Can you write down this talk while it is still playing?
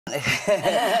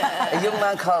a young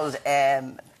man called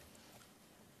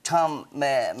Tom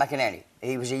McInerney.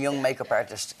 He was a young makeup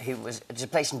artist. There's a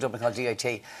place in Dublin called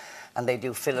DIT, and they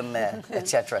do film,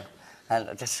 etc. And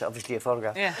that's obviously a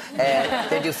photograph. Yeah.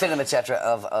 They do film,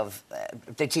 etc.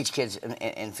 They teach kids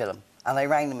in film. And I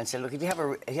rang them and said, look, do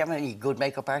you have any good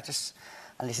makeup artists?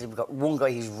 And they said, we've got one guy,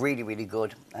 he's really, really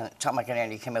good. And Tom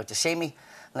McInerney came out to see me.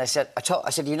 And I said,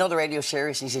 do you know the radio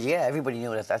series? And he said, yeah, everybody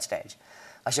knew it at that stage.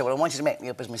 I said, well, I want you to make me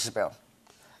up as Mrs. Brown.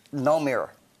 No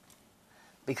mirror.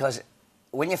 Because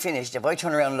when you're finished, if I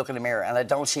turn around and look in the mirror and I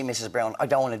don't see Mrs. Brown, I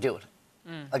don't want to do it.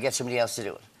 I'll get somebody else to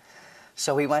do it.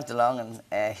 So he went along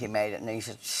and he made it, and he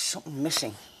said, something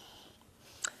missing.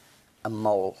 A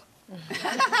mole.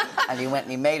 And he went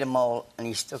and he made a mole and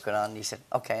he stuck it on and he said,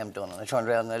 OK, I'm done. And I turned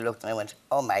around and I looked and I went,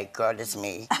 oh my God, it's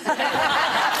me.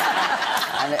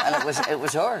 and it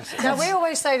was hers. Now, we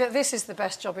always say that this is the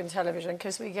best job in television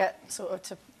because we get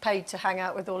sort of paid to hang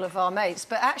out with all of our mates.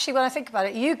 But actually, when I think about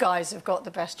it, you guys have got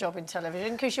the best job in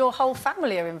television because your whole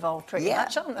family are involved pretty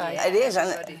much, aren't they? Yeah, it is.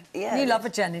 You love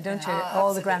it, Jenny, don't you?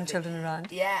 All the grandchildren around.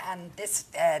 Yeah, and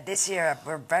this year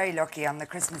we're very lucky. On the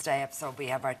Christmas Day episode, we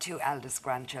have our two eldest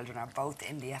grandchildren are both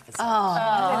in the episode.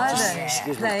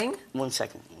 Excuse me. 1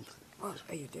 second. What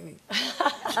are you doing?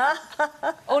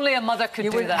 Only a mother could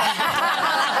do that.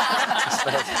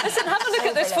 Listen, have a look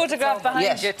at this photograph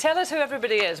behind you. Tell us who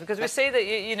everybody is, because we say that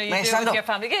you do it with your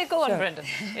family. Yeah, go on, Brendan.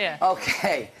 Yeah.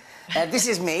 OK. This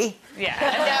is me. Yeah.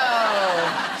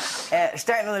 No.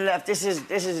 Starting on the left, this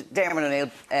is Dermot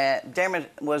O'Neill.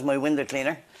 Dermot was my window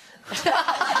cleaner.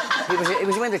 He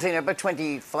was a window cleaner about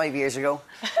 25 years ago,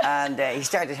 and he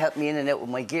started helping me in and out with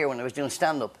my gear when I was doing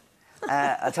stand-up.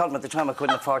 I told him at the time I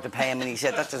couldn't afford to pay him, and he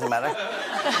said, that doesn't matter.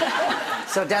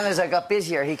 So then, as I got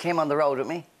busier, he came on the road with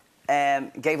me,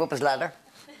 gave up his ladder,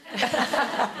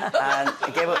 and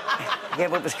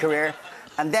gave up his career.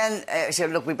 And then I said,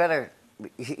 look, we better...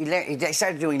 He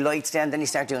started doing lights then he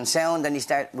started doing sound, then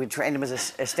we trained him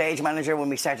as a stage manager when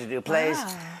we started to do plays.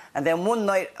 Wow. And then one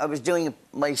night I was doing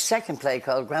my second play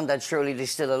called Grandad Surely They're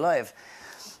Still Alive.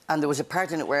 And there was a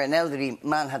part in it where an elderly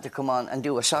man had to come on and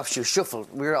do a soft shoe shuffle.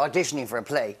 We were auditioning for a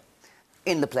play,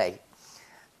 in the play.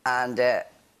 And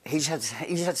he just had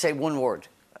to say one word.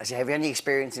 I said, have you any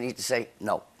experience? And he had to say,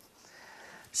 no.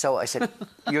 So I said,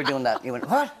 you're doing that. He went,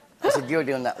 what? I said, you're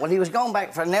doing that. Well, he was going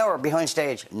back for an hour behind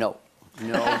stage. No.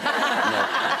 No.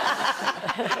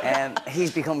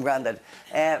 He's become Grandad.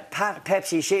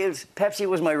 Pepsi Shields. Pepsi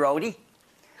was my roadie.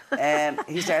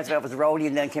 He started off as a roadie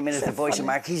and then came in as the voice of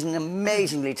Mark. He's an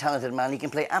amazingly talented man. He can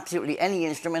play absolutely any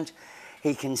instrument.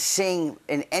 He can sing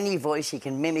in any voice. He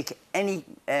can mimic any...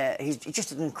 he's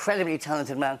just an incredibly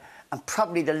talented man and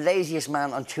probably the laziest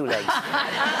man on two legs.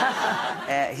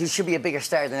 He should be a bigger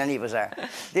star than any of us are.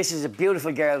 This is a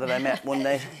beautiful girl that I met one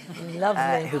night.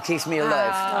 Lovely. Who keeps me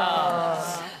alive.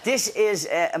 Oh. This is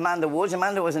Amanda Woods.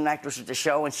 Amanda was an actress at the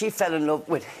show and she fell in love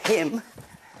with him,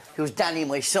 who's Danny,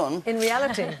 my son. In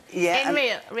reality? Yeah. In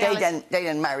reality. They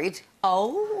then married.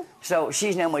 Oh. So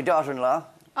she's now my daughter-in-law.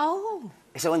 Oh.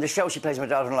 So in the show she plays my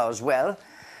daughter-in-law as well.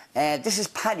 This is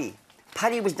Paddy.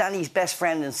 Paddy was Danny's best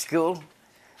friend in school.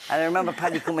 And I remember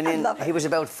Paddy coming in, he was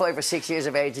about 5 or 6 years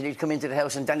of age, and he'd come into the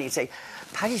house and Danny would say,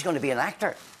 Paddy's going to be an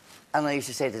actor. And I used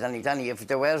to say to Danny, if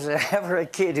there was ever a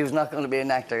kid who's not going to be an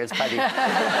actor, it's Paddy.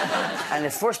 And the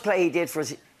first play he did for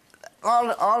us,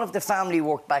 all of the family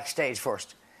worked backstage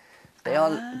first. They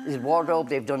all, his wardrobe,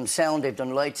 they've done sound, they've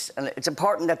done lights, and it's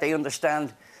important that they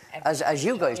understand, as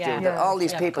you guys do, that all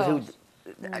these people who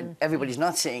everybody's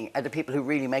not seeing are the people who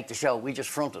really make the show. We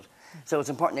just front it. So it's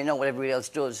important they know what everybody else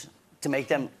does to make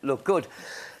them look good.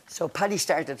 So Paddy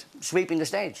started sweeping the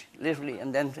stage, literally,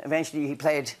 and then eventually he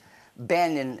played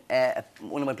Ben in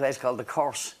one of my plays called The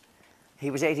Course. He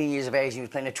was 18 years of age, he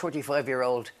was playing a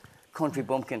 35-year-old country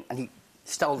bumpkin, and he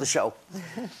stole the show.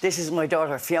 This is my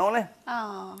daughter, Fiona.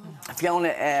 Oh.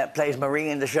 Fiona plays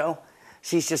Marie in the show.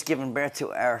 She's just given birth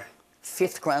to our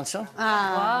 5th grandson. Oh.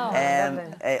 Wow.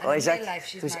 Isaac. In real life,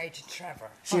 she's married to Trevor.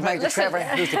 She's married to Trevor,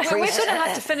 who's the priest. We're going to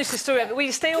have to finish the story, but will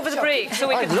you stay over the break so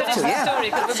we can finish the story?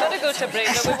 Because we've got to go to a break,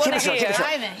 but we want to hear.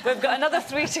 We've got another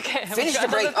 3 to get. Finish the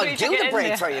break. I'll do the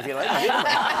break for you if you like.